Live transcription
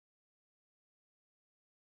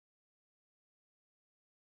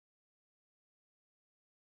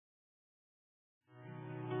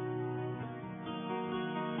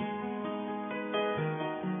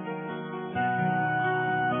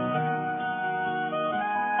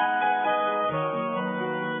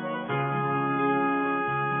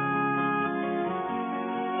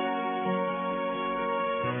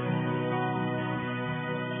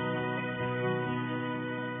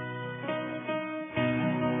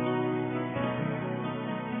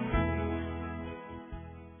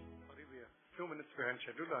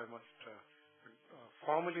tight schedule. I must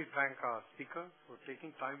formally thank our speaker for taking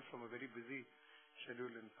time from a very busy schedule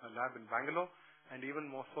in her lab in Bangalore, and even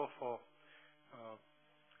more so for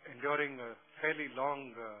enduring a fairly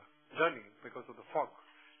long journey because of the fog.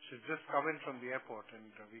 She's just come in from the airport,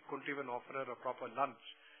 and we couldn't even offer her a proper lunch.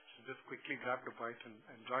 She just quickly grabbed a bite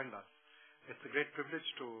and joined us. It's a great privilege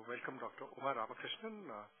to welcome Dr. Ramakrishnan,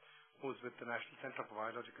 who's with the National Center for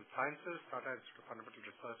Biological Sciences, Tata Institute of Fundamental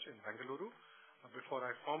Research in Bengaluru. Before I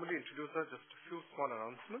formally introduce her, just a few small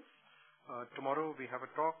announcements. Tomorrow we have a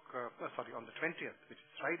talk, on the 20th, which is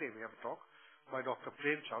Friday, we have a talk by Dr.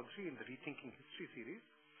 Prem Chowdhury in the Rethinking History series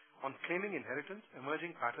on claiming inheritance,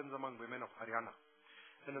 emerging patterns among women of Haryana.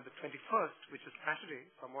 And on the 21st, which is Saturday,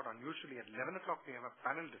 somewhat unusually at 11 o'clock, we have a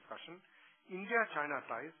panel discussion, India-China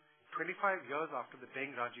ties, 25 years after the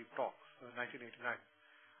Deng Rajiv talks, 1989.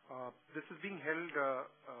 This is being held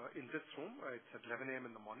in this room. It's at 11 a.m.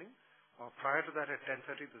 in the morning. Prior to that, at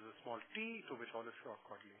 10:30, there's a small tea to which all of you are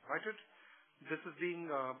cordially invited. This is being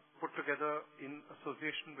put together in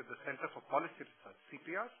association with the Center for Policy Research,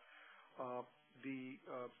 CPR. The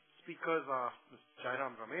speakers are Mr.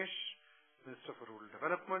 Jairam Ramesh, Minister for Rural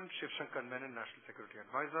Development, Shiv Shankar Menon, National Security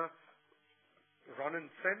Advisor,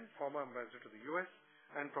 Ronan Sen, former Ambassador to the US,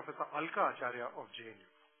 and Professor Alka Acharya of JNU.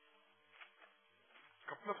 A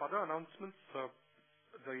couple of other announcements. The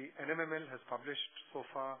NMML has published so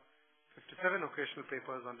far 57 occasional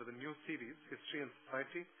papers under the new series, History and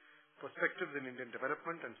Society, Perspectives in Indian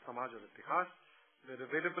Development, and Samaj or Itihas. They're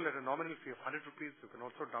available at a nominal fee of 100 rupees. You can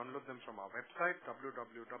also download them from our website,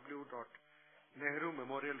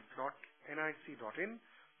 www.nehrumemorial.nic.in.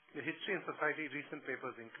 The History and Society recent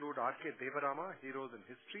papers include R.K. Devarama, Heroes and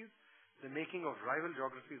Histories, The Making of Rival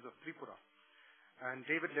Geographies of Tripura, and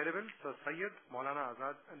David Lereville, Sir Syed, Maulana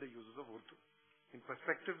Azad, and the Uses of Urdu. In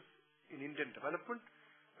Perspectives in Indian Development,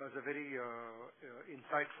 there's a very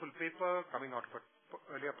insightful paper coming out of an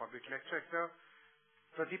earlier public lecture here.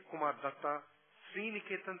 Pradeep Kumar Datta, Sri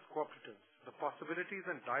Niketan's Cooperatives, The Possibilities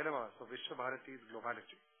and Dilemmas of Vishwabharati's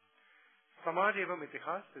Globality. Samaj Evam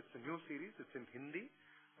Itihas, it's a new series, it's in Hindi.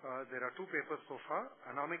 There are two papers so far.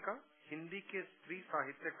 Anamika, Hindi के स्त्री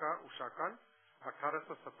साहित्य का उषाकाल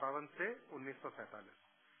 1857 से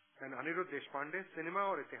 1947, and Anirudh Deshpande, cinema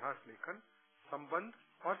और इतिहास लेखन, संबंध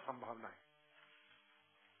और संभावनाएं.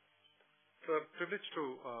 It's a privilege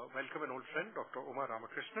to welcome an old friend, Dr.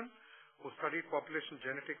 Ramakrishnan, who studied population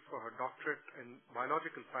genetics for her doctorate in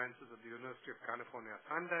biological sciences at the University of California,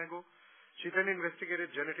 San Diego. She then investigated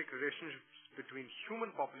genetic relationships between human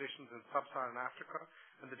populations in sub-Saharan Africa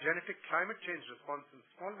and the genetic climate change response in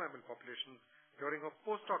small mammal populations during her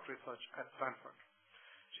postdoc research at Stanford.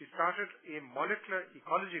 She started a molecular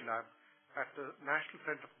ecology lab at the National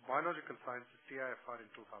Center for Biological Sciences, TIFR, in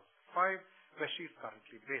 2005, where she is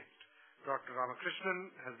currently based. Dr.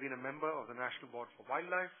 Ramakrishnan has been a member of the National Board for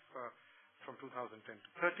Wildlife from 2010 to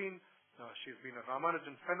 13. She's been a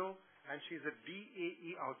Ramanujan Fellow, and she's a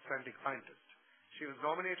DAE Outstanding Scientist. She was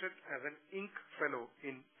nominated as an Inc. Fellow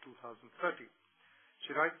in 2013.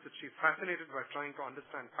 She writes that she's fascinated by trying to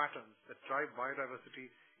understand patterns that drive biodiversity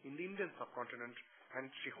in the Indian subcontinent,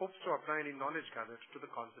 and she hopes to apply any knowledge gathered to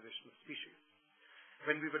the conservation of species.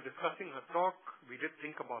 When we were discussing her talk, we did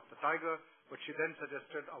think about the tiger, but she then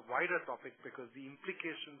suggested a wider topic because the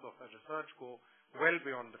implications of her research go well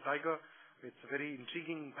beyond the tiger. It's a very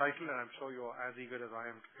intriguing title, and I'm sure you're as eager as I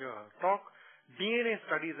am to hear her talk. DNA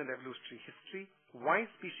Studies and Evolutionary History, Why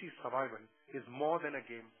Species Survival is More Than a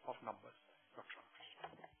Game of Numbers. Dr.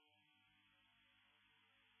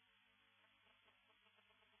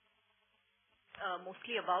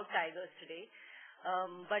 Mostly about tigers today.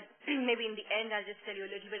 But maybe in the end, I'll just tell you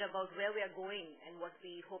a little bit about where we are going and what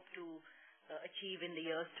we hope to achieve in the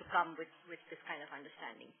years to come with this kind of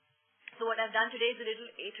understanding. So what I've done today is a little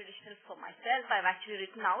atraditional for myself. I've actually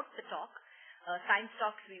written out the talk. Science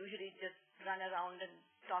talks, we usually just run around and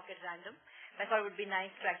talk at random. I thought it would be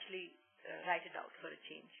nice to actually write it out for a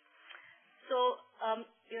change. So,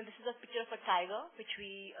 this is a picture of a tiger, which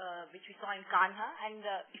we saw in Kanha, and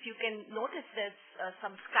if you can notice, there's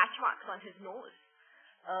some scratch marks on his nose.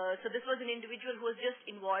 So this was an individual who was just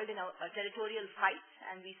involved in a territorial fight,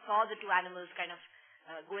 and we saw the two animals kind of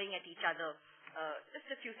going at each other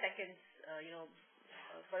just a few seconds,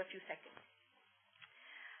 for a few seconds.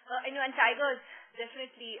 And tigers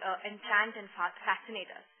definitely enchant and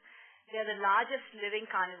fascinate us. They are the largest living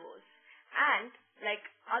carnivores, and like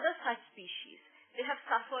other such species, they have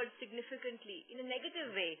suffered significantly in a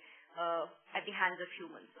negative way at the hands of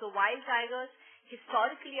humans. So wild tigers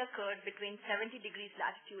historically occurred between 70 degrees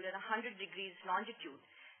latitude and 100 degrees longitude,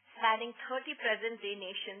 spanning 30 present-day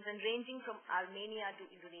nations and ranging from Armenia to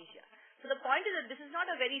Indonesia. So the point is that this is not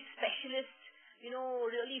a very specialist,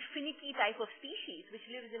 really finicky type of species which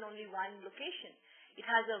lives in only one location. It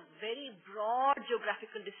has a very broad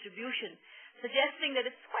geographical distribution, suggesting that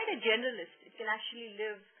it's quite a generalist. It can actually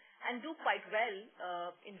live and do quite well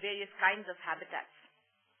in various kinds of habitats.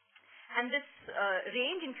 And this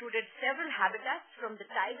range included several habitats from the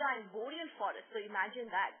taiga and boreal forest. So imagine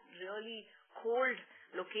that, really cold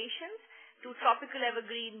locations, to tropical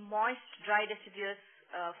evergreen, moist, dry deciduous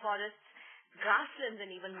forests, grasslands,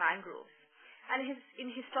 and even mangroves. And in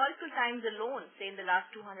historical times alone, say in the last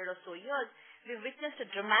 200 or so years, we've witnessed a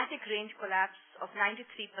dramatic range collapse of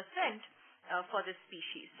 93% for this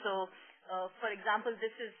species. So, for example,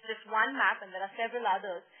 this is just one map, and there are several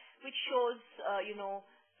others, which shows,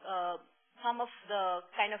 some of the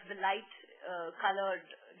kind of the light-colored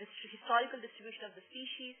historical distribution of the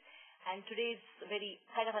species, and today's very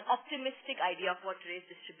kind of an optimistic idea of what today's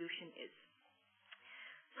distribution is.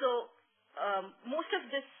 So, most of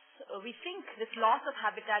this, we think this loss of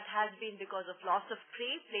habitat has been because of loss of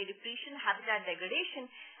prey depletion, habitat degradation,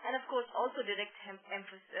 and of course also direct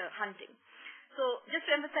hunting. So just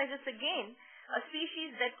to emphasize this again, a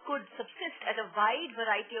species that could subsist at a wide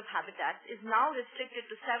variety of habitats is now restricted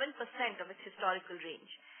to 7% of its historical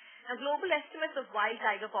range. Now, global estimates of wild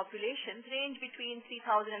tiger populations range between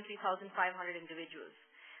 3,000 and 3,500 individuals.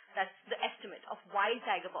 That's the estimate of wild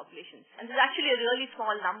tiger populations. And this is actually a really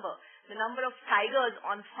small number. The number of tigers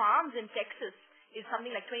on farms in Texas is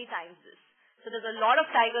something like 20 times this. So there's a lot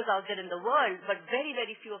of tigers out there in the world, but very,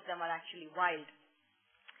 very few of them are actually wild.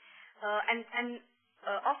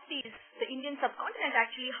 Of these, the Indian subcontinent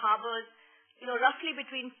actually harbors, roughly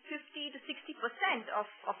between 50 to 60%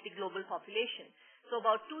 of the global population. So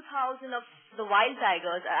about 2,000 of the wild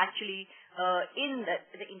tigers are actually in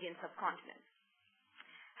the Indian subcontinent.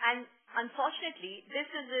 And unfortunately, this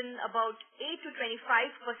is in about 8 to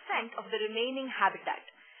 25% of the remaining habitat.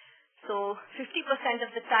 So 50% of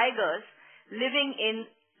the tigers living in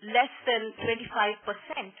less than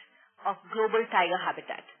 25% of global tiger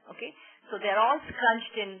habitat. Okay, so they're all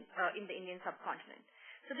scrunched in the Indian subcontinent.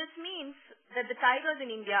 So this means that the tigers in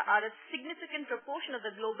India are a significant proportion of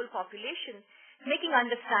the global population, making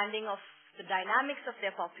understanding of the dynamics of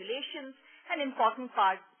their populations an important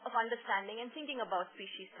part of understanding and thinking about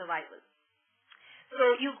species survival. So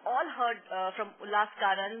you've all heard from Ullas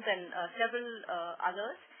Karand and several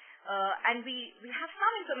others, and we have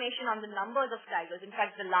some information on the numbers of tigers. In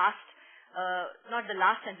fact, the last, not the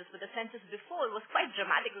last census, but the census before was quite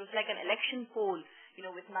dramatic. It was like an election poll,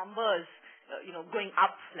 with numbers, going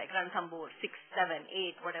up, like Ranthambore, 6, 7,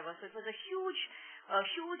 8, whatever. So it was a huge,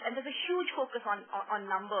 and there's a huge focus on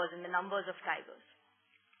numbers and the numbers of tigers.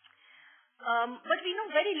 But we know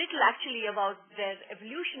very little actually about their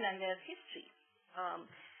evolution and their history.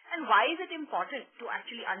 And why is it important to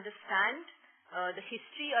actually understand the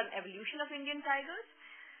history and evolution of Indian tigers?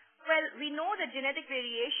 Well, we know that genetic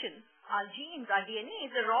variation, our genes, our DNA,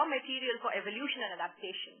 is a raw material for evolution and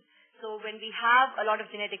adaptation. So when we have a lot of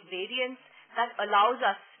genetic variance, that allows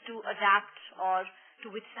us to adapt or to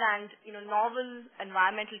withstand, novel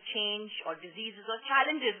environmental change or diseases or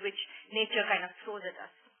challenges which nature kind of throws at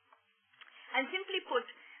us. And simply put,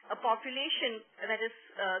 a population that is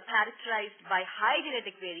characterized by high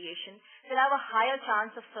genetic variation will have a higher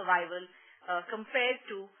chance of survival compared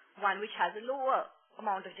to one which has a lower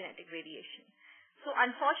amount of genetic variation. So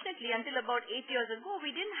unfortunately, until about 8 years ago,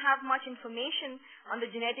 we didn't have much information on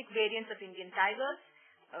the genetic variance of Indian tigers,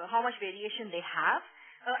 how much variation they have,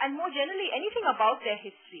 and more generally, anything about their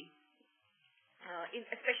history,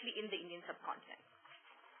 especially in the Indian subcontinent.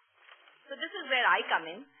 So this is where I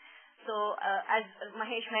come in. So, as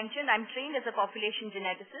Mahesh mentioned, I'm trained as a population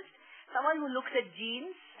geneticist, someone who looks at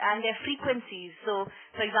genes and their frequencies. So,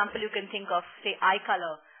 for example, you can think of, say, eye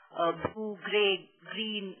color, blue, gray,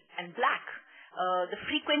 green, and black. The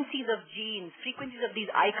frequencies of genes, frequencies of these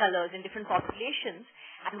eye colors in different populations,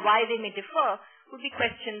 and why they may differ would be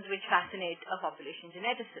questions which fascinate a population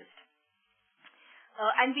geneticist.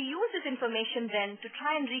 And we use this information then to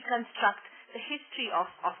try and reconstruct the history of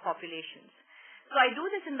populations. So I do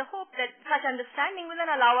this in the hope that such understanding will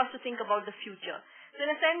then allow us to think about the future. So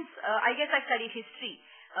in a sense, I guess I study history,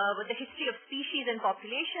 with the history of species and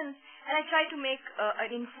populations, and I try to make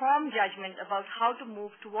an informed judgment about how to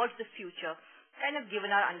move towards the future, kind of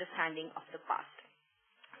given our understanding of the past.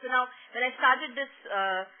 So now, when I started this,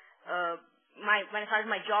 when I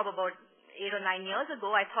started my job about 8 or 9 years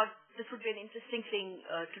ago, I thought this would be an interesting thing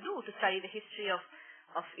to do, to study the history of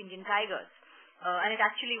Indian tigers. And it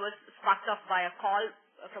actually was sparked off by a call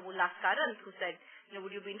from Ullas Karand, who said, would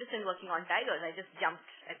you be interested in working on tigers? I just jumped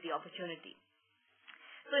at the opportunity.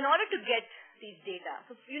 So in order to get, these data.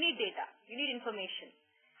 So you need data. You need information.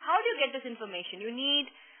 How do you get this information? You need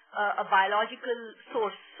a biological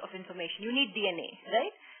source of information. You need DNA,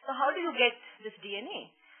 right? So how do you get this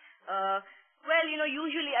DNA? Well,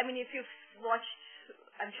 usually, if you've watched,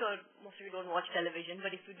 I'm sure most of you don't watch television,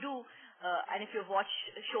 but if you do, and if you've watched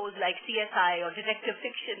shows like CSI or detective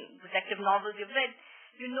fiction, detective novels you've read,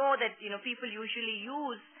 you know that, people usually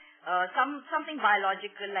use something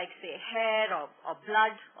biological like, say, hair or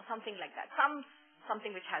blood or something like that,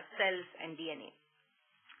 something which has cells and DNA.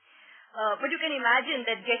 But you can imagine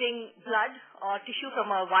that getting blood or tissue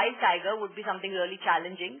from a wild tiger would be something really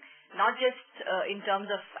challenging, not just in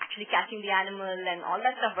terms of actually catching the animal and all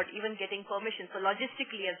that stuff, but even getting permission. So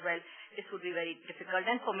logistically as well, this would be very difficult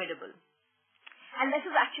and formidable. And this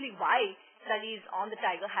is actually why studies on the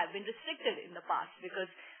tiger have been restricted in the past,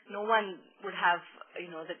 because no one would have,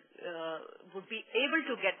 would be able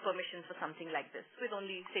to get permission for something like this with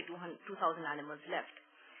only, say, 2,000 animals left.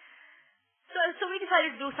 So we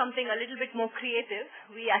decided to do something a little bit more creative.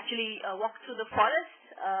 We actually walked through the forest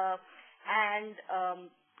and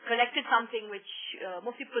collected something which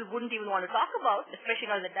most people wouldn't even want to talk about,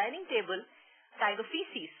 especially on the dining table, tiger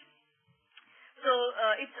feces. So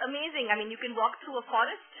it's amazing. You can walk through a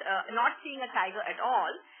forest not seeing a tiger at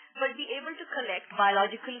all, but be able to collect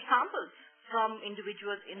biological samples from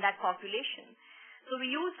individuals in that population. So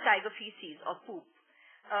we use tiger feces or poop.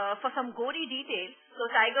 For some gory details, so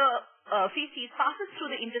tiger feces passes through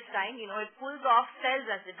the intestine, it pulls off cells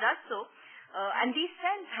as it does so, and these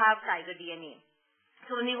cells have tiger DNA.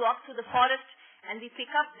 So when we walk through the forest and we pick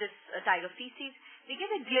up this tiger feces, we get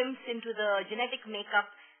a glimpse into the genetic makeup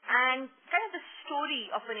and kind of the story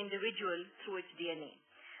of an individual through its DNA.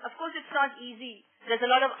 Of course, it's not easy. There's a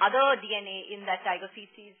lot of other DNA in that tiger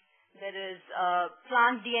feces. There is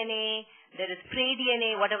plant DNA, there is prey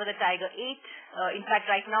DNA, whatever the tiger ate. In fact,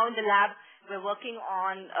 right now in the lab, we're working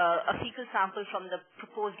on a fecal sample from the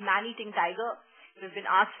proposed man-eating tiger. We've been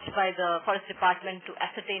asked by the forest department to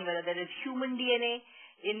ascertain whether there is human DNA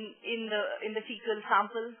in the fecal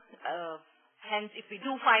sample. Hence, if we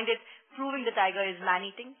do find it, proving the tiger is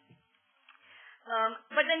man-eating.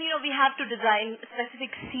 But then, we have to design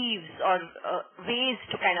specific sieves or ways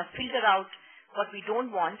to kind of filter out what we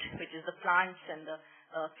don't want, which is the plants and the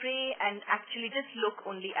prey, and actually just look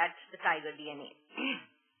only at the tiger DNA.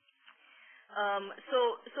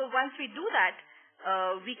 So once we do that,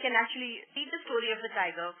 we can actually read the story of the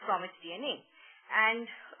tiger from its DNA. And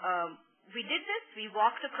we did this. We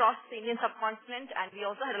walked across the Indian subcontinent, and we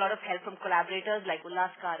also had a lot of help from collaborators like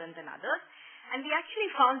Ullas Karans and others. And we actually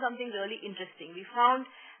found something really interesting. We found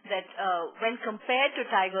that when compared to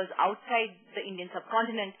tigers outside the Indian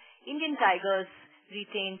subcontinent, Indian tigers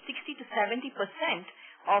retain 60 to 70%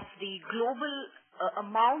 of the global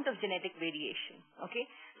amount of genetic variation. Okay,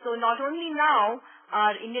 so not only now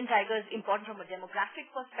are Indian tigers important from a demographic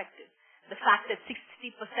perspective, the fact that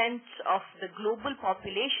 60% of the global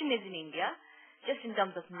population is in India, just in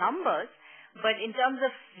terms of numbers, but in terms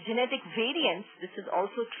of genetic variance, this is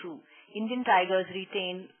also true. Indian tigers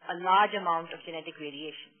retain a large amount of genetic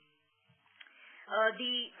variation.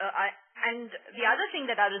 And the other thing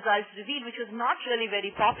that our results revealed, which was not really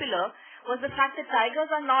very popular, was the fact that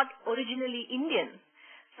tigers are not originally Indian.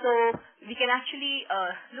 So we can actually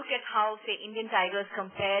look at how, say, Indian tigers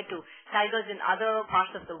compare to tigers in other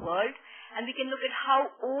parts of the world, and we can look at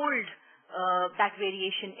how old that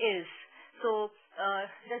variation is. So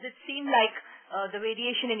does it seem like the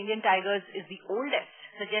variation in Indian tigers is the oldest,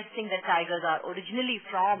 suggesting that tigers are originally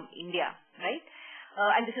from India, right?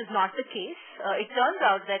 And this is not the case. It turns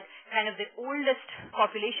out that kind of the oldest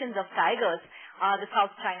populations of tigers are the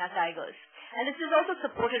South China tigers. And this is also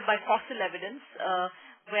supported by fossil evidence,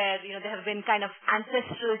 where, there have been kind of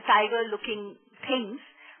ancestral tiger-looking things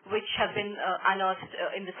which have been unearthed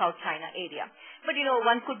in the South China area. But,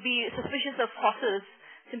 one could be suspicious of fossils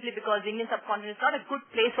simply because the Indian subcontinent is not a good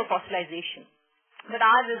place for fossilization. But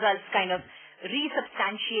our results kind of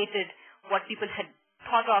resubstantiated what people had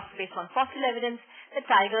thought of based on fossil evidence, that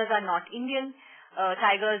tigers are not Indian.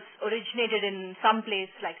 Tigers originated in some place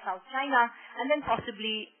like South China, and then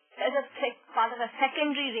possibly as a part of a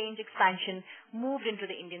secondary range expansion moved into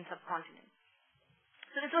the Indian subcontinent.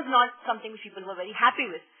 So this was not something which people were very happy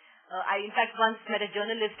with. I, in fact, once met a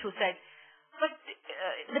journalist who said, but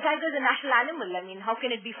the tiger is a national animal. How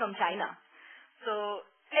can it be from China? So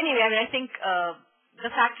anyway, I think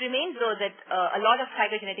the fact remains, though, that a lot of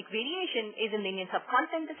tiger genetic variation is in the Indian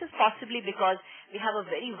subcontinent. This is possibly because we have a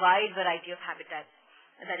very wide variety of habitats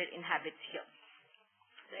that it inhabits here,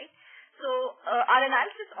 right? So our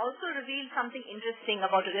analysis also revealed something interesting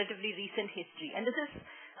about a relatively recent history, and this is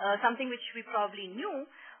something which we probably knew,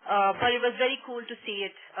 but it was very cool to see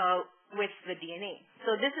it with the DNA.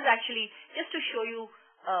 So this is actually just to show you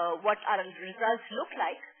what our results look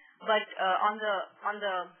like. But on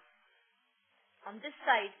this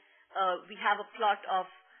side, we have a plot of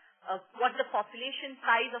what the population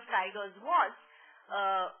size of tigers was.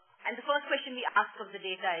 And the first question we ask of the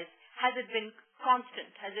data is, has it been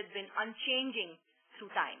constant? Has it been unchanging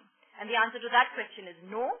through time? And the answer to that question is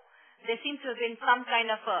no. There seems to have been some kind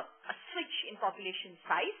of a switch in population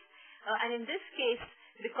size. And in this case,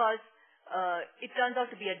 because it turns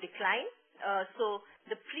out to be a decline, so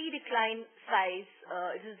the pre-decline size,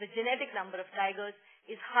 this is the genetic number of tigers,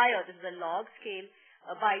 is higher. This is a log scale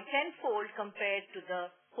by 10-fold compared to the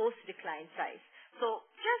post-decline size. So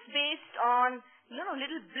just based on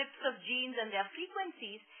little blips of genes and their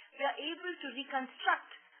frequencies, we are able to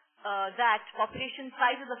reconstruct that population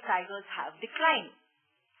sizes of tigers have declined.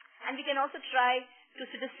 And we can also try to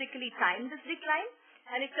statistically time this decline.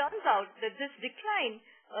 And it turns out that this decline,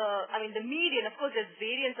 the median, of course, there's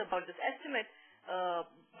variance about this estimate,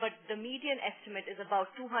 but the median estimate is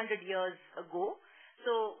about 200 years ago.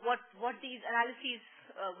 So what these analyses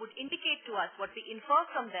would indicate to us, what we infer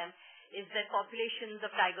from them, is that populations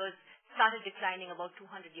of tigers started declining about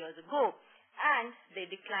 200 years ago, and they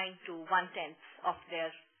declined to 1/10 of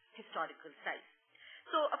their historical size.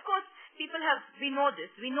 So, of course, we know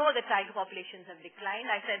this. We know that tiger populations have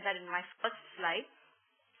declined. I said that in my first slide.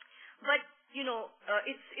 But,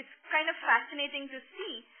 it's kind of fascinating to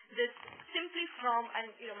see this simply from,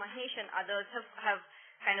 and, Mahesh and others have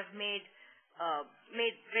kind of made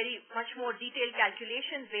very much more detailed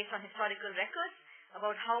calculations based on historical records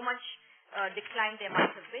about how much decline there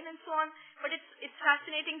might have been and so on. But it's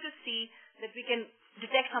fascinating to see that we can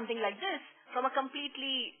detect something like this from a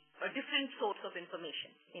completely different source of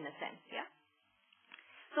information, in a sense, yeah?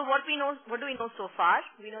 So what do we know so far?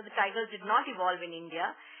 We know the tigers did not evolve in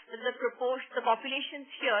India. The populations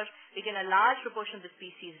here retain a large proportion of the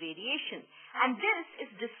species variation. And this is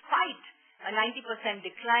despite a 90%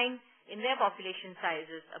 decline in their population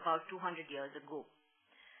sizes about 200 years ago.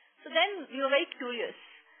 So then we were very curious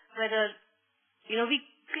whether, we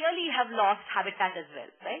clearly have lost habitat as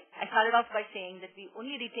well, right? I started off by saying that we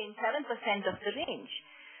only retain 7% of the range.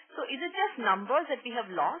 So is it just numbers that we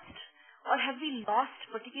have lost, or have we lost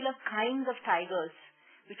particular kinds of tigers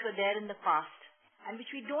which were there in the past and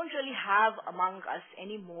which we don't really have among us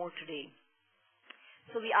anymore today?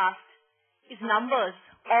 So we asked, is numbers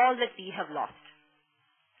all that we have lost?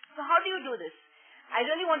 So how do you do this? I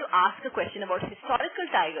really want to ask a question about historical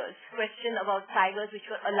tigers, question about tigers which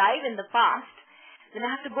were alive in the past. Then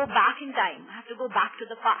I have to go back in time. I have to go back to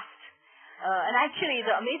the past. And actually,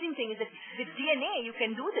 the amazing thing is that with DNA, you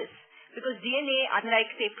can do this. Because DNA, unlike,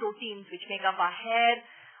 say, proteins which make up our hair,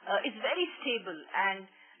 is very stable. And,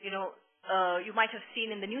 you might have seen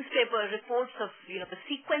in the newspaper reports of, the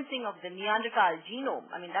sequencing of the Neanderthal genome.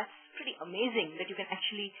 I mean, that's pretty amazing that you can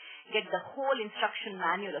actually get the whole instruction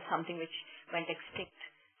manual of something which went extinct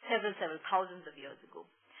several thousands of years ago.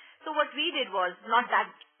 So what we did was not that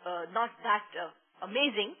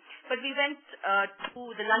amazing, but we went to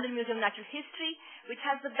the London Museum of Natural History, which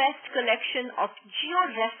has the best collection of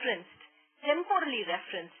geo-referenced, temporally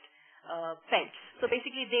referenced pets. So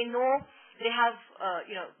basically they have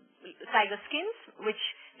tiger skins, which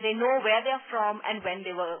they know where they are from and when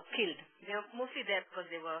they were killed. They were mostly there because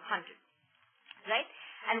they were hunted, right?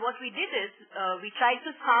 And what we did is we tried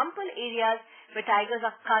to sample areas where tigers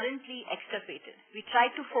are currently extirpated. We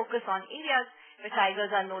tried to focus on areas where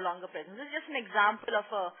tigers are no longer present. This is just an example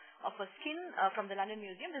of a skin from the London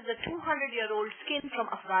Museum. This is a 200-year-old skin from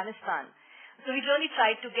Afghanistan. So we really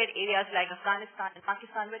tried to get areas like Afghanistan and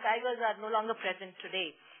Pakistan where tigers are no longer present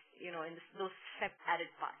today, in those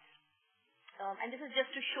arid parts. And this is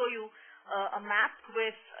just to show you a map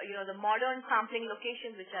with, the modern sampling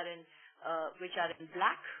locations which are in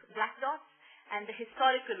black dots, and the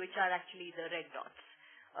historical, which are actually the red dots.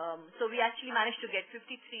 So we actually managed to get 53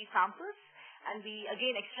 samples, and we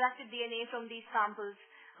again extracted DNA from these samples.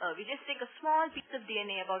 We just take a small piece of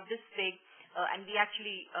DNA about this big, and we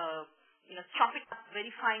actually chop it up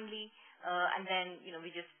very finely, and then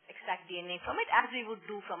we just extract DNA from it as we would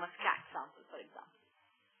do from a scat sample, for example.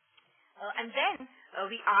 And then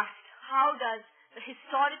we asked, how does the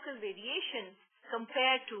historical variation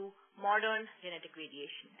compare to modern genetic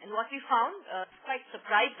variation? And what we found quite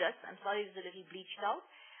surprised us. I'm sorry, it's a little bleached out,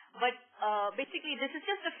 but basically this is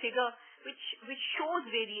just a figure which shows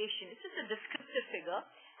variation. It's just a descriptive figure,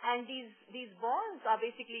 and these balls are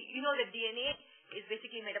basically, that DNA is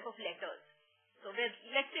basically made up of letters. So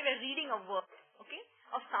let's say we're reading a word, okay,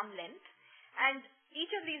 of some length, and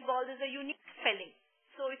each of these balls is a unique spelling.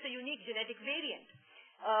 So it's a unique genetic variant.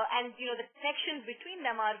 and the connections between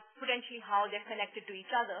them are potentially how they're connected to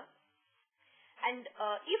each other. And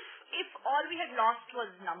if all we had lost was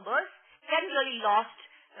numbers, we hadn't really lost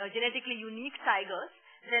genetically unique tigers,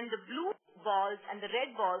 then the blue balls and the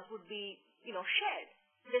red balls would be, shared.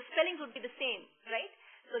 The spellings would be the same, right?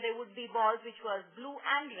 So there would be balls which was blue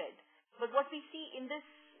and red. But what we see in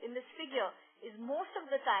this figure is most of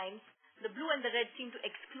the times the blue and the red seem to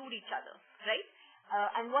exclude each other, right?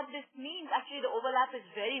 And what this means, actually, the overlap is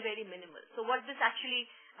very, very minimal. So what this actually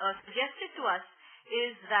suggested to us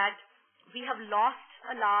is that we have lost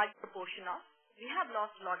a large proportion of, we have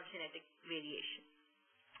lost a lot of genetic variation.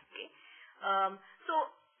 Okay.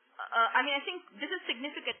 I think this is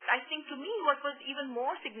significant. I think to me what was even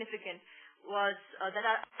more significant was that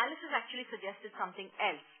our analysis actually suggested something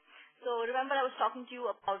else. So remember I was talking to you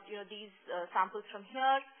about, these samples from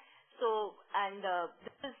here. So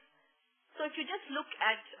if you just look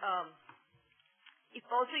at, if you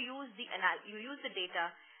also use the data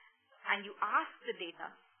and you ask the data,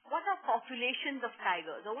 what are populations of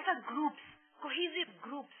tigers, or what are groups, cohesive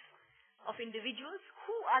groups of individuals?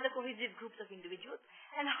 Who are the cohesive groups of individuals,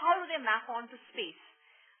 and how do they map onto space?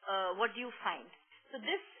 What do you find? So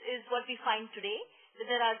this is what we find today, that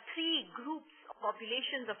there are 3 groups of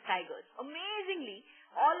populations of tigers. Amazingly,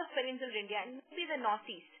 all of peninsular India and maybe the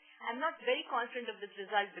northeast. I'm not very confident of this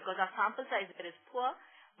result because our sample size there is poor,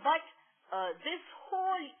 but this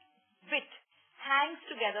whole bit hangs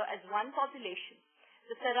together as one population.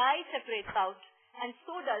 The Sarai separates out, and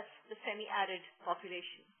so does the semi-arid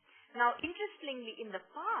population. Now, interestingly, in the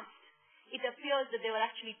past, it appears that there were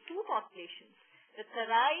actually 2 populations. The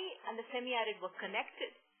Sarai and the semi-arid were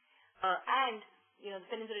connected, and the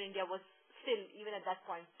peninsular India was still, even at that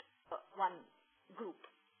point, one group.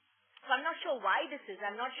 So I'm not sure why this is.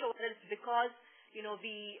 I'm not sure whether it's because,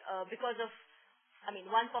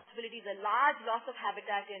 one possibility is a large loss of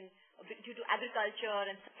habitat due to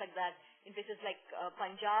agriculture and stuff like that in places like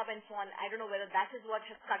Punjab and so on. I don't know whether that is what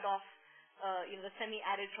has cut off, the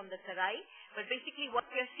semi-arid from the Sarai. But basically what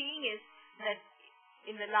we are seeing is that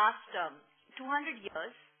in the last 200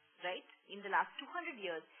 years, right, we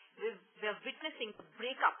are witnessing the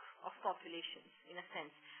breakup of populations, in a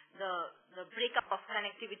sense, the breakup of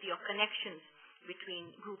connectivity or connections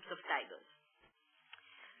between groups of tigers.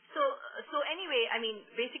 So anyway,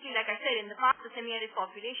 basically, like I said, in the past, the semi-arid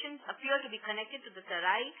populations appear to be connected to the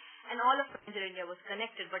Sarai, and all of peninsular India was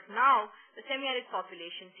connected. But now, the semi-arid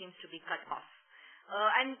population seems to be cut off.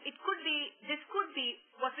 And this could be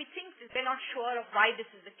what we think is, we're not sure of why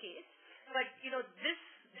this is the case. But, this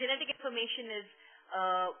genetic information is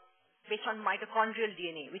based on mitochondrial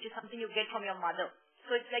DNA, which is something you get from your mother.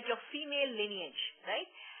 So it's like your female lineage, right?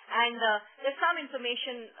 And there's some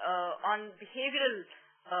information on behavioral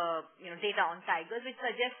data on tigers, which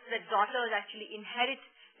suggests that daughters actually inherit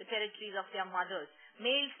the territories of their mothers.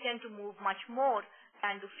 Males tend to move much more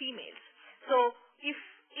than do females. So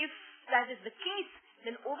if that is the case,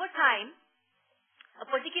 then over time, a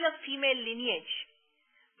particular female lineage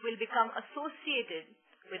will become associated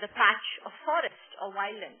with a patch of forest or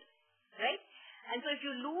wildland, right? And so if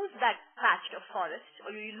you lose that patch of forest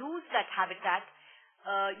or you lose that habitat,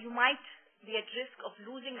 you might be at risk of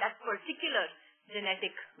losing that particular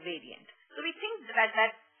genetic variant. So we think that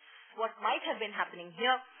that's what might have been happening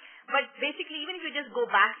here. But basically, even if you just go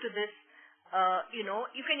back to this,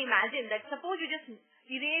 you can imagine that suppose you just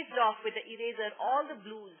erased off with the eraser all the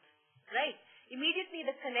blues, right? Immediately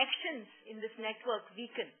the connections in this network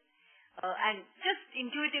weaken. And just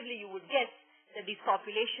intuitively you would guess that these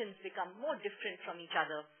populations become more different from each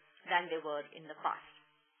other than they were in the past.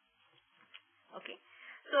 Okay?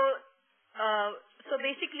 So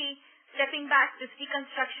basically, stepping back, this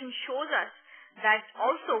reconstruction shows us that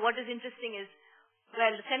also what is interesting is,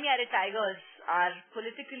 well, the semi-arid tigers are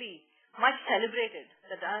politically much celebrated.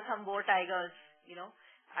 The Ranthambore tigers,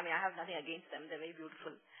 I have nothing against them. They're very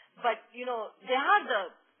beautiful. But, they are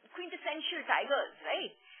the quintessential tigers,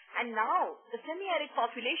 right? And now the semi-arid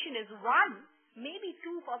population is 1, maybe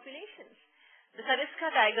 2 populations. The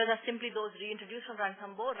Sariska tigers are simply those reintroduced from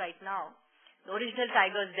Ranthambore right now. The original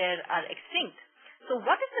tigers there are extinct. So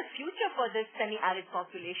what is the future for this semi-arid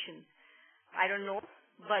population? I don't know,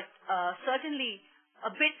 but certainly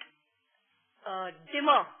a bit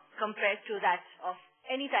dimmer compared to that of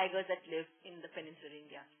any tigers that live in the peninsular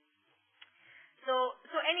India.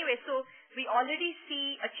 So anyway, we already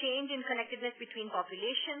see a change in connectedness between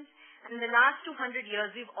populations, and in the last 200 years,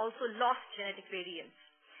 we've also lost genetic variance.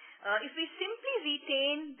 If we simply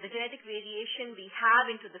retain the genetic variation we have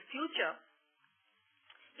into the future,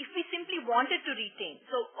 if we simply wanted to retain,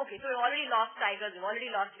 so we've already lost tigers, we've already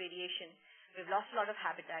lost variation. We've lost a lot of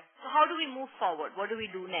habitat. So how do we move forward? What do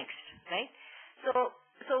we do next, right?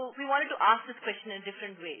 So we wanted to ask this question in a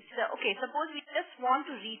different way. So, okay, suppose we just want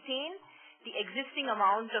to retain the existing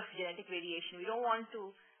amount of genetic variation. We don't want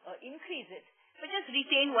to increase it, but just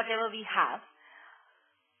retain whatever we have.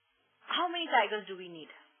 How many tigers do we need?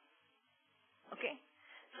 Okay.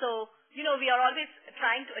 So, we are always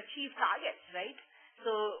trying to achieve targets, right?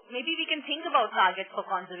 So maybe we can think about targets for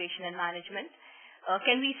conservation and management.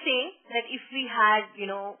 Can we say that if we had,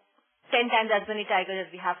 10 times as many tigers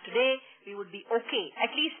as we have today, we would be okay,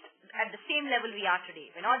 at least at the same level we are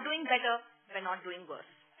today? We're not doing better, we're not doing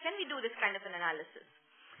worse. Can we do this kind of an analysis?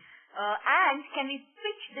 And can we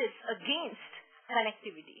pitch this against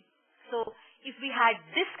connectivity? So if we had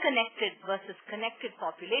disconnected versus connected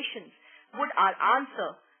populations, would our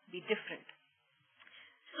answer be different?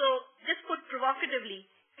 So just put provocatively,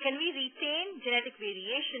 can we retain genetic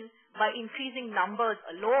variation by increasing numbers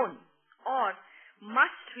alone, or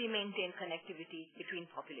must we maintain connectivity between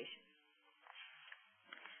populations?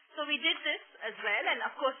 So we did this as well, and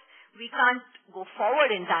of course we can't go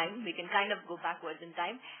forward in time, we can kind of go backwards in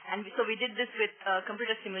time, and so we did this with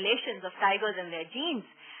computer simulations of tigers and their genes,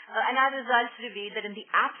 and our results revealed that in the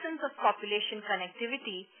absence of population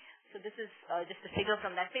connectivity, so this is just a figure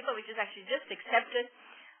from that paper which is actually just accepted,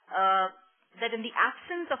 that in the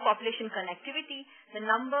absence of population connectivity, the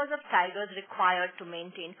numbers of tigers required to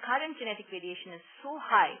maintain current genetic variation is so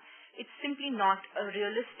high, it's simply not a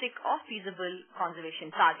realistic or feasible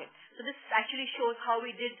conservation target. So this actually shows how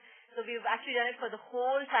we did. So we've actually done it for the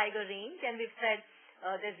whole tiger range, and we've said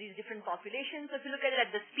there's these different populations. So if you look at it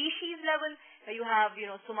at the species level, you have,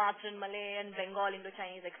 Sumatran, Malay, and Bengal,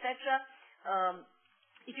 Indo-Chinese, etc.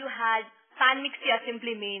 If you had panmixia,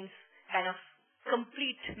 simply means kind of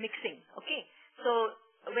complete mixing. Okay, so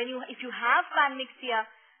if you have panmixia,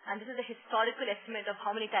 and this is a historical estimate of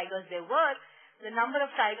how many tigers there were, the number of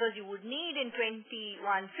tigers you would need in 2150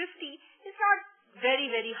 is not very,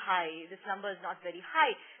 very high. This number is not very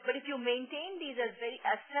high. But if you maintain these as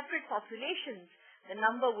separate populations, the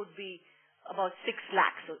number would be about 6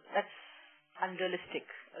 lakhs. So that's unrealistic,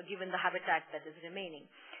 given the habitat that is remaining.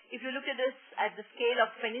 If you look at this at the scale of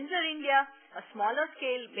Peninsular India, a smaller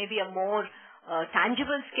scale, maybe a more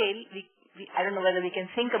tangible scale, I don't know whether we can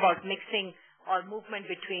think about mixing or movement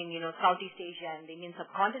between, Southeast Asia and the Indian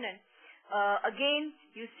subcontinent. Again,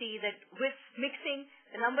 you see that with mixing,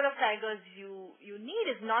 the number of tigers you need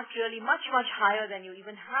is not really much higher than you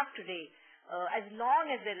even have today, as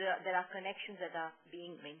long as there are connections that are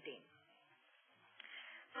being maintained.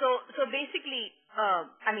 So basically,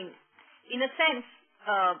 in a sense,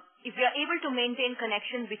 if we are able to maintain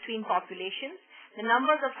connections between populations, the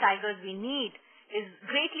numbers of tigers we need is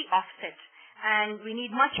greatly offset, and we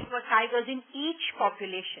need much more tigers in each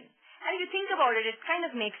population. And if you think about it, it kind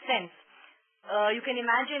of makes sense. You can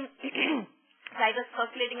imagine tigers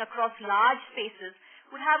circulating across large spaces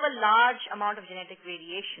would have a large amount of genetic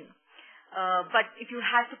variation. But if you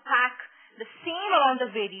had to pack the same amount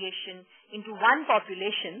of variation into one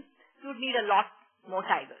population, you would need a lot more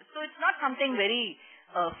tigers. So it's not something very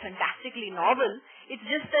fantastically novel. It's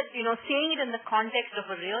just that, saying it in the context of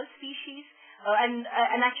a real species, and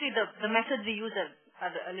actually the methods we use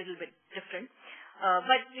are a little bit different.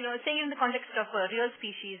 But, saying it in the context of a real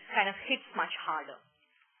species kind of hits much harder.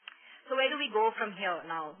 So where do we go from here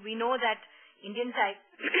now? We know that the Indian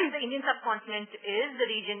subcontinent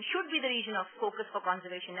should be the region of focus for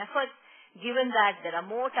conservation efforts, given that there are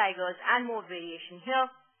more tigers and more variation here.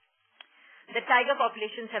 The tiger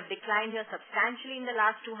populations have declined here substantially in the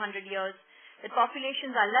last 200 years. The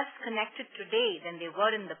populations are less connected today than they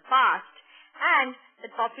were in the past, and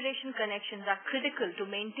that population connections are critical to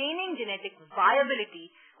maintaining genetic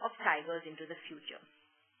viability of tigers into the future.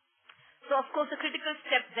 So, of course, a critical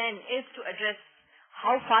step then is to address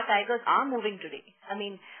how far tigers are moving today.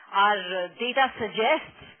 Our data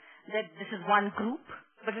suggests that this is one group,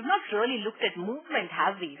 but we've not really looked at movement,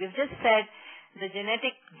 have we? We've just said the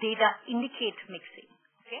genetic data indicate mixing.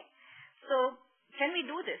 Okay? So, can we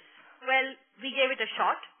do this? Well, we gave it a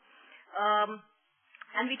shot.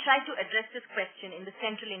 And we tried to address this question in the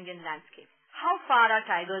central Indian landscape. How far are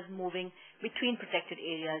tigers moving between protected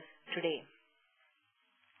areas today?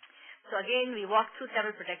 So again, we walked through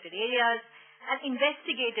several protected areas and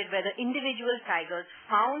investigated whether individual tigers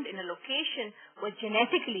found in a location were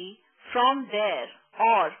genetically from there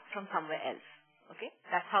or from somewhere else. Okay?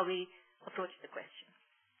 That's how we approached the question.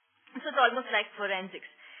 So it's almost like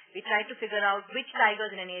forensics. We tried to figure out which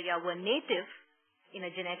tigers in an area were native in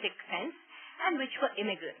a genetic sense and which were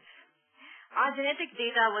immigrants. Our genetic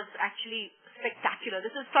data was actually spectacular.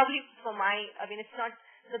 This is probably it's not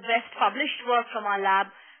the best published work from our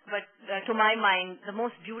lab, but to my mind, the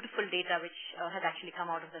most beautiful data which has actually come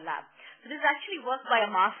out of the lab. So this is actually work by a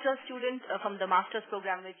master's student from the master's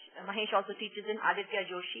program, which Mahesh also teaches in, Aditya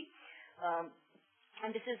Joshi. And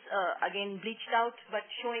this is, again, bleached out, but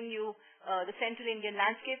showing you the central Indian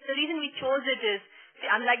landscape. The reason we chose it is,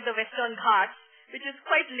 unlike the Western Ghats, which is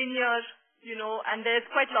quite linear, and there's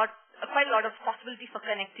quite a lot of possibility for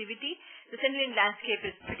connectivity, the central Indian landscape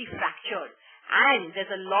is pretty fractured. And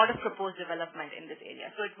there's a lot of proposed development in this area.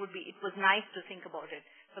 So it was nice to think about it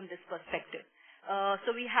from this perspective.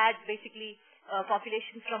 So we had basically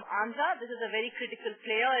populations from Andhra. This is a very critical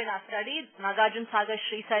player in our study, Nagarjuna Sagar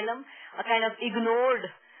Srisailam, a kind of ignored,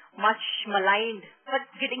 much maligned, but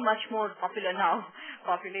getting much more popular now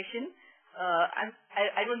population.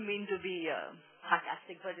 I don't mean to be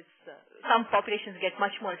sarcastic, but it's some populations get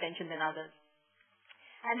much more attention than others.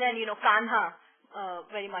 And then, Kanha,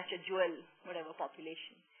 very much a jewel, whatever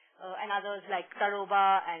population. And others like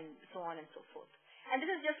Taroba and so on and so forth. And this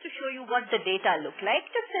is just to show you what the data look like,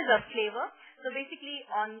 just as a flavor. So basically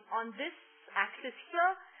on this axis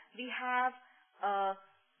here, we have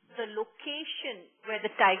the location where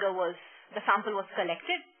the sample was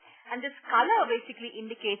collected. And this color basically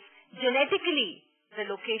indicates genetically the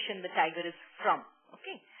location the tiger is from.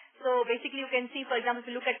 Okay. So basically you can see, for example, if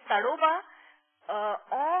you look at Taroba,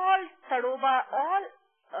 all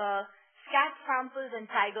scat samples and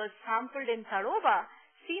tigers sampled in Taroba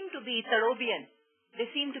seem to be Tarobian. They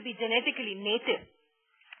seem to be genetically native.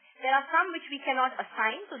 There are some which we cannot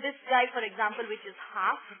assign. So this guy, for example, which is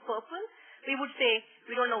half purple, we would say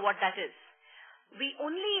we don't know what that is. We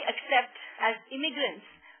only accept as immigrants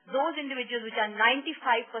those individuals which are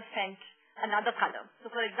 95% another color. So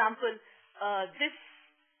for example,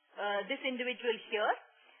 this individual here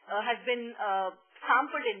has been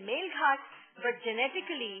sampled in male Ghats, but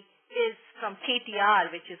genetically is from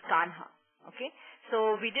KTR, which is Kanha. Okay,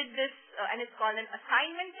 so we did this, and it's called an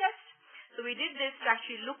assignment test. So we did this to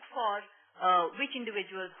actually look for which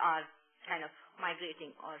individuals are kind of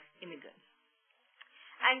migrating or immigrants.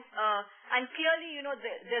 And clearly,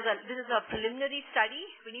 this is a preliminary study.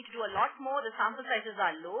 We need to do a lot more. The sample sizes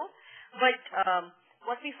are low, but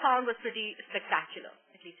what we found was pretty spectacular,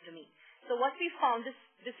 at least to me. So what we found,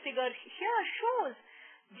 this figure here shows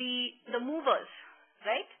the movers,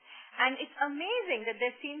 right? And it's amazing that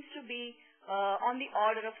there seems to be on the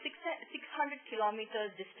order of 600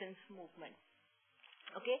 kilometers distance movement.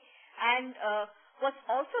 Okay? And what's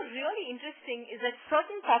also really interesting is that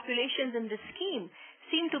certain populations in this scheme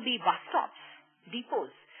seem to be bus stops,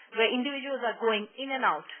 depots, where individuals are going in and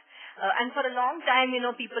out. And for a long time,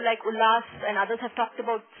 people like Ullas and others have talked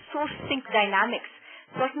about source sink dynamics.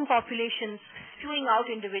 Certain populations spewing out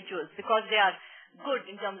individuals because they are good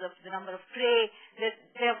in terms of the number of prey.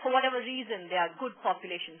 They're, for whatever reason, they are good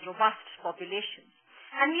populations, robust populations.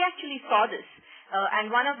 And we actually saw this.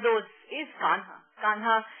 And one of those is Kanha.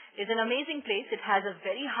 Kanha is an amazing place. It has a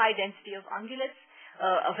very high density of ungulates.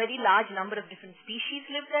 A very large number of different species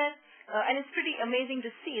live there. And it's pretty amazing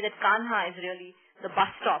to see that Kanha is really the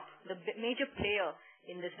bus stop, the major player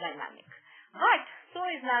in this dynamic. But so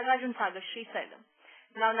is Nagarjuna Sagar Srisailam.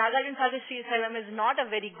 Now, Nagarjuna Sagar Srisailam is not a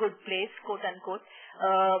very good place, quote unquote.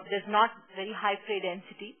 There's not very high prey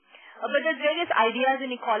density. But there's various ideas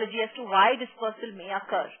in ecology as to why dispersal may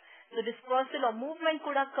occur. So dispersal or movement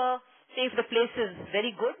could occur, say if the place is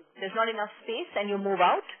very good, there's not enough space and you move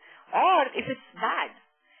out, or if it's bad,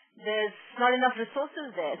 there's not enough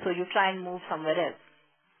resources there, so you try and move somewhere else.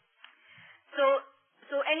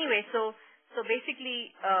 So anyway, so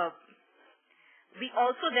basically, we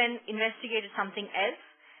also then investigated something else.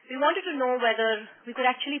 We wanted to know whether we could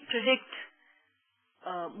actually predict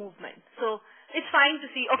movement. So it's fine to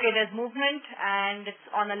see, okay, there's movement and it's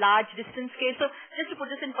on a large distance scale. So just to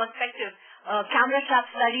put this in perspective, camera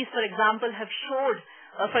trap studies, for example, have showed,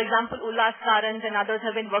 for example, Ullas Karans and others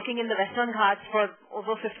have been working in the Western Ghats for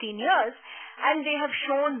over 15 years, and they have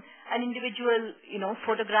shown an individual,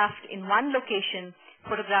 photographed in one location,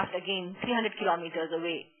 photographed again 300 kilometers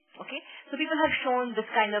away. Okay, so people have shown this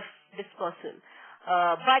kind of dispersal,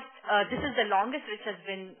 but this is the longest which has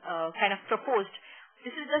been kind of proposed.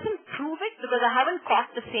 This doesn't prove it because I haven't caught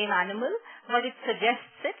the same animal, but it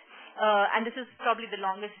suggests it, and this is probably the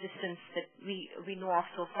longest distance that we know of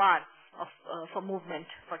so far for movement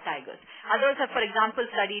for tigers. Others have, for example,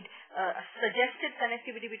 studied suggested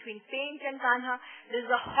connectivity between Painch and Kanha. This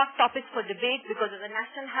is a hot topic for debate because of the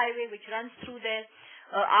national highway which runs through there.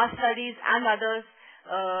 Our studies and others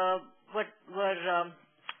were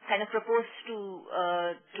kind of proposed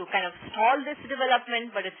to kind of stall this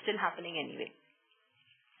development, but it's still happening anyway.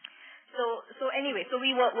 So anyway, so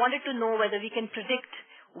we wanted to know whether we can predict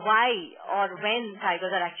why or when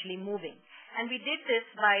tigers are actually moving. And we did this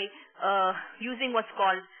by using what's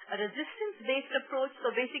called a resistance-based approach.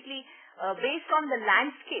 So basically, based on the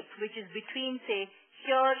landscape, which is between, say,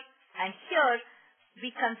 here and here,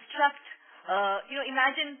 we construct,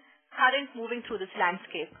 imagine current moving through this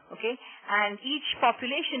landscape, okay? And each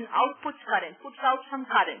population outputs current, puts out some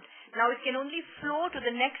current. Now, it can only flow to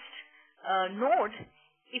the next node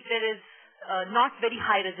if there is not very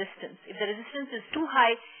high resistance. If the resistance is too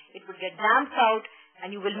high, it would get damped out,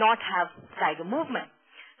 and you will not have tiger movement.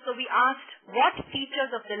 So we asked what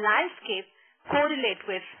features of the landscape correlate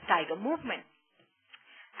with tiger movement.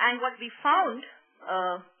 And what we found,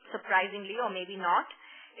 surprisingly or maybe not,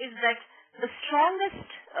 is that the strongest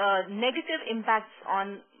negative impacts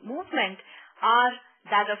on movement are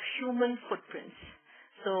that of human footprints.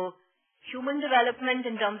 So human development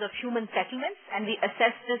in terms of human settlements, and we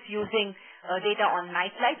assess this using data on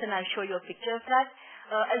night lights, and I'll show you a picture of that,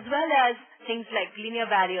 as well as things like linear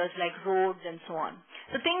barriers like roads and so on.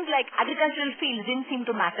 So things like agricultural fields didn't seem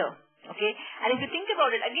to matter, okay? And if you think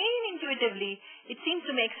about it, again intuitively, it seems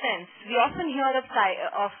to make sense. We often hear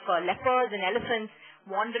of leopards and elephants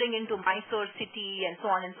wandering into Mysore city and so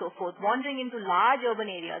on and so forth, wandering into large urban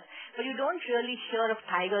areas, but you don't really hear of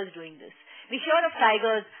tigers doing this. We hear of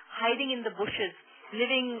tigers hiding in the bushes,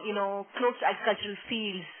 living, close to agricultural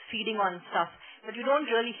fields, feeding on stuff, but you don't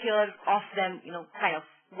really hear of them, kind of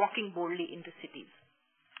walking boldly into cities.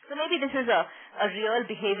 So maybe this is a real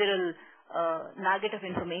behavioral nugget of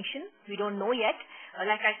information. We don't know yet.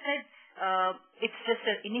 Like I said, it's just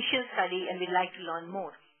an initial study, and we'd like to learn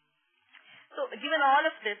more. So given all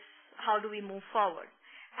of this, how do we move forward?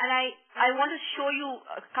 And I want to show you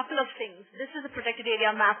a couple of things. This is a protected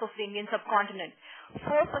area map of the Indian subcontinent.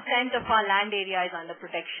 4% of our land area is under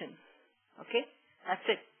protection. Okay? That's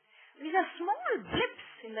it. These are small blips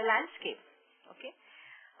in the landscape. Okay?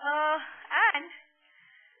 And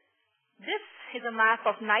this is a map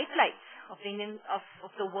of night lights of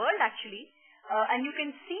the world, actually. And you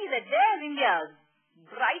can see that there India,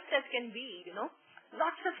 bright as can be,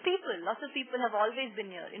 Lots of people have always been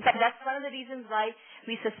here. In fact, that's one of the reasons why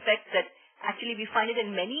we suspect that actually we find it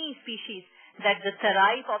in many species that the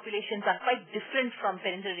Tarai populations are quite different from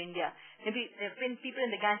peninsular India. Maybe there have been people in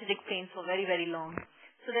the Gangetic Plains for very, very long.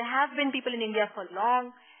 So there have been people in India for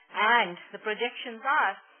long, and the projections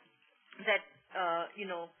are that,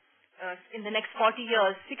 in the next 40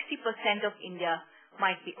 years, 60% of India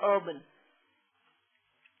might be urban.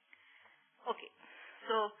 Okay,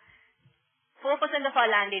 so 4% of our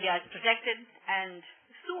land area is protected, and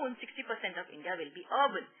soon 60% of India will be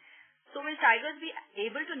urban. So will tigers be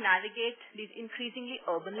able to navigate these increasingly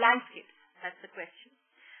urban landscapes? That's the question.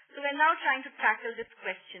 So we're now trying to tackle this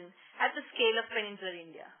question at the scale of peninsular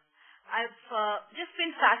India. I've just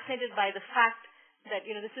been fascinated by the fact that,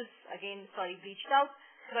 this is, again, bleached out,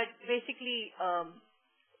 but basically,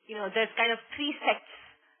 there's kind of three sects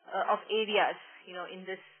of areas, in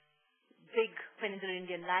this big peninsular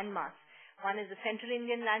Indian landmass. One is the central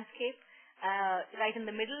Indian landscape, right in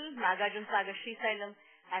the middle, Nagarjuna Sagar, Srisailam,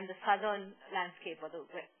 and the southern landscape, or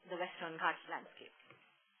the Western Ghats landscape.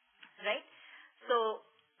 Right? So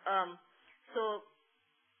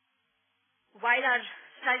while our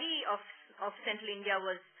study of central India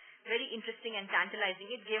was very interesting and tantalizing,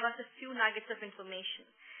 it gave us a few nuggets of information.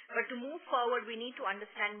 But to move forward, we need to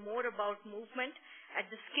understand more about movement at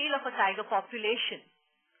the scale of a tiger population,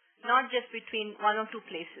 not just between one or two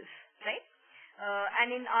places. Right? And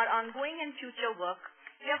in our ongoing and future work,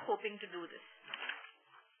 we are hoping to do this.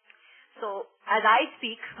 So as I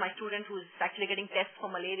speak, my student who's actually getting tests for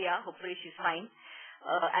malaria, hopefully she's fine,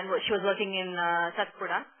 and she was working in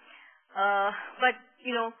Satpura. But,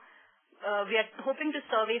 we are hoping to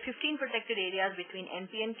survey 15 protected areas between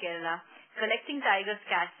MP and Kerala, collecting tiger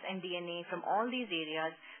scats and DNA from all these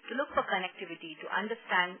areas to look for connectivity, to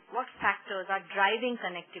understand what factors are driving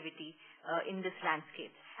connectivity in this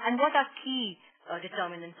landscape, and what are key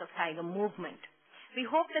determinants of tiger movement. We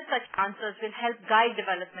hope that such answers will help guide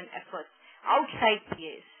development efforts outside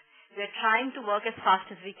PAs. We are trying to work as fast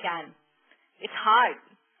as we can. It's hard.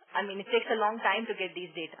 It takes a long time to get these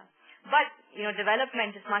data. But,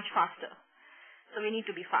 development is much faster. So we need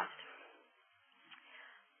to be fast.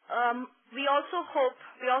 We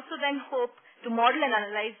also then hope to model and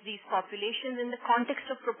analyze these populations in the context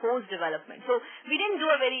of proposed development. So we didn't do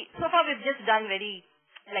so far we've just done very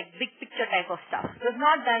big picture type of stuff. We've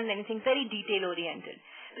not done anything very detail oriented.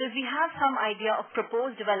 So if we have some idea of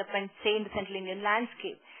proposed development, say in the Central Indian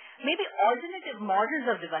landscape, maybe alternative models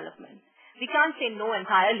of development. We can't say no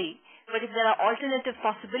entirely, but if there are alternative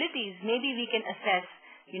possibilities, maybe we can assess,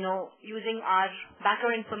 using our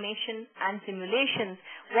background information and simulations,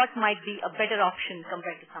 what might be a better option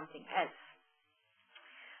compared to something else.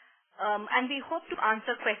 And we hope to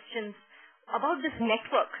answer questions about this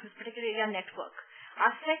network, this particular area network.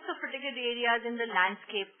 Are sets of particular areas in the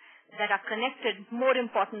landscape that are connected more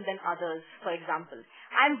important than others, for example?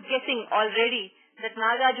 I'm guessing already that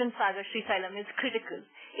Nagarjuna Sagar Srisailam is critical.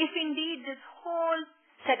 If indeed this whole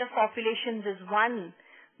set of populations is one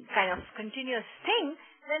kind of continuous thing,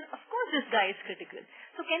 then of course this guy is critical.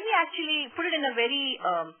 So can we actually put it in a very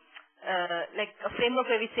like a framework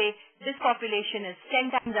where we say this population is 10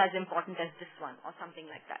 times as important as this one, or something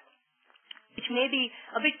like that, which may be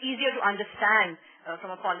a bit easier to understand from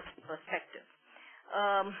a policy perspective.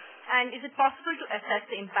 And is it possible to assess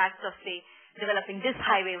the impacts of, say, developing this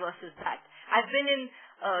highway versus that? I've been in,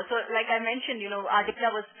 so like I mentioned, our data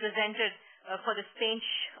was presented for the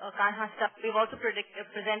Pench-Kanha stuff. We've also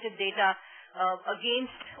presented data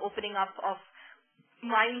against opening up of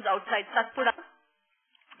mines outside Satpura.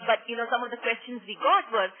 But, some of the questions we got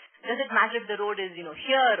were, does it matter if the road is,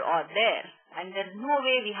 here or there? And there's no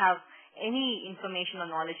way we have any information or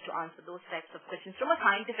knowledge to answer those types of questions from a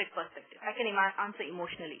scientific perspective. I can answer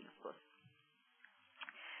emotionally, of course.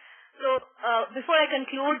 So, before I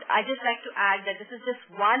conclude, I'd just like to add that this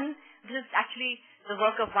is actually the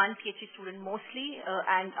work of one PhD student mostly,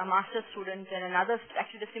 and a master's student, and another,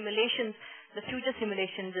 actually the simulations, the future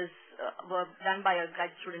simulations were done by a grad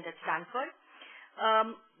student at Stanford.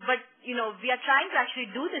 But, we are trying to actually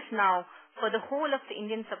do this now for the whole of the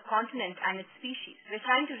Indian subcontinent and its species. We're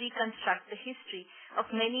trying to reconstruct the history of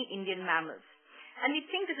many Indian mammals. And we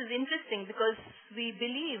think this is interesting because we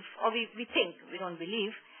believe, or we think, we don't believe,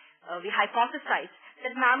 we hypothesize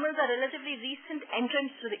that mammals are relatively recent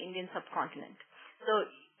entrants to the Indian subcontinent. So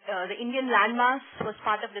the Indian landmass was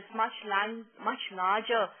part of this much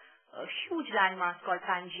larger, huge landmass called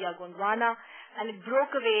Pangea Gondwana, and it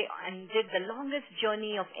broke away and did the longest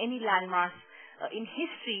journey of any landmass in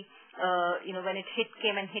history, when it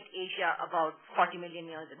came and hit Asia about 40 million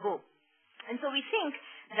years ago. And so we think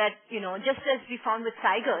that, just as we found with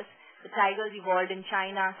tigers, the tigers evolved in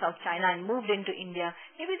China, South China, and moved into India.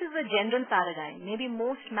 Maybe this is a general paradigm. Maybe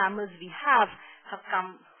most mammals we have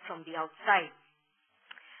come from the outside.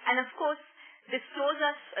 And of course, this throws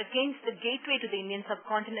us against the gateway to the Indian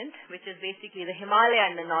subcontinent, which is basically the Himalaya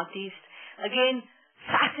and the Northeast. Again,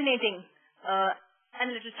 fascinating and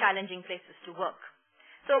a little challenging places to work.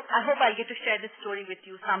 So I hope I'll get to share this story with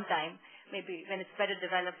you sometime, maybe when it's better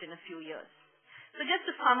developed in a few years. So just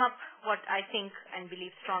to sum up what I think and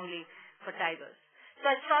believe strongly for tigers.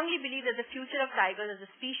 So I strongly believe that the future of tigers as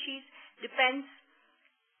a species depends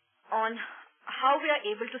on how we are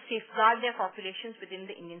able to safeguard their populations within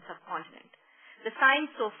the Indian subcontinent. The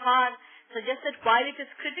science so far suggests that while it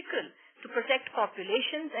is critical to protect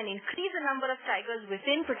populations and increase the number of tigers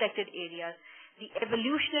within protected areas, the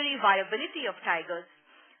evolutionary viability of tigers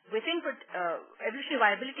can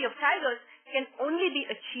only be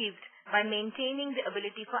achieved by maintaining the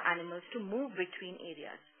ability for animals to move between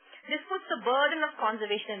areas. This puts the burden of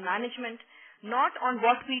conservation and management not on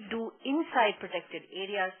what we do inside protected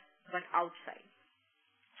areas, but outside.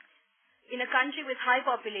 In a country with high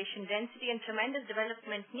population density and tremendous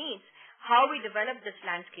development needs, how we develop this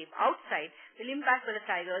landscape outside will impact whether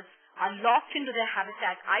tigers are locked into their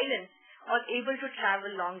habitat islands or able to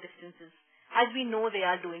travel long distances, as we know they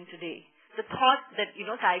are doing today. The thought that,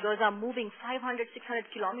 tigers are moving 500,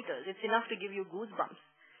 600 kilometers, it's enough to give you goosebumps.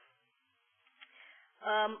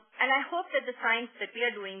 And I hope that the science that we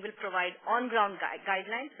are doing will provide on-ground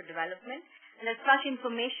guidelines for development, and that such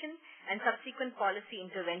information and subsequent policy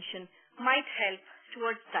intervention might help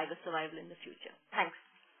towards tiger survival in the future. Thanks.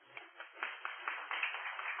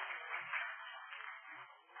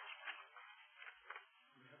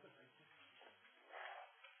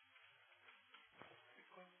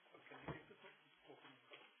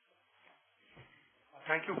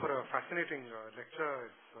 Thank you for a fascinating lecture.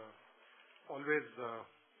 It's always a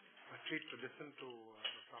treat to listen to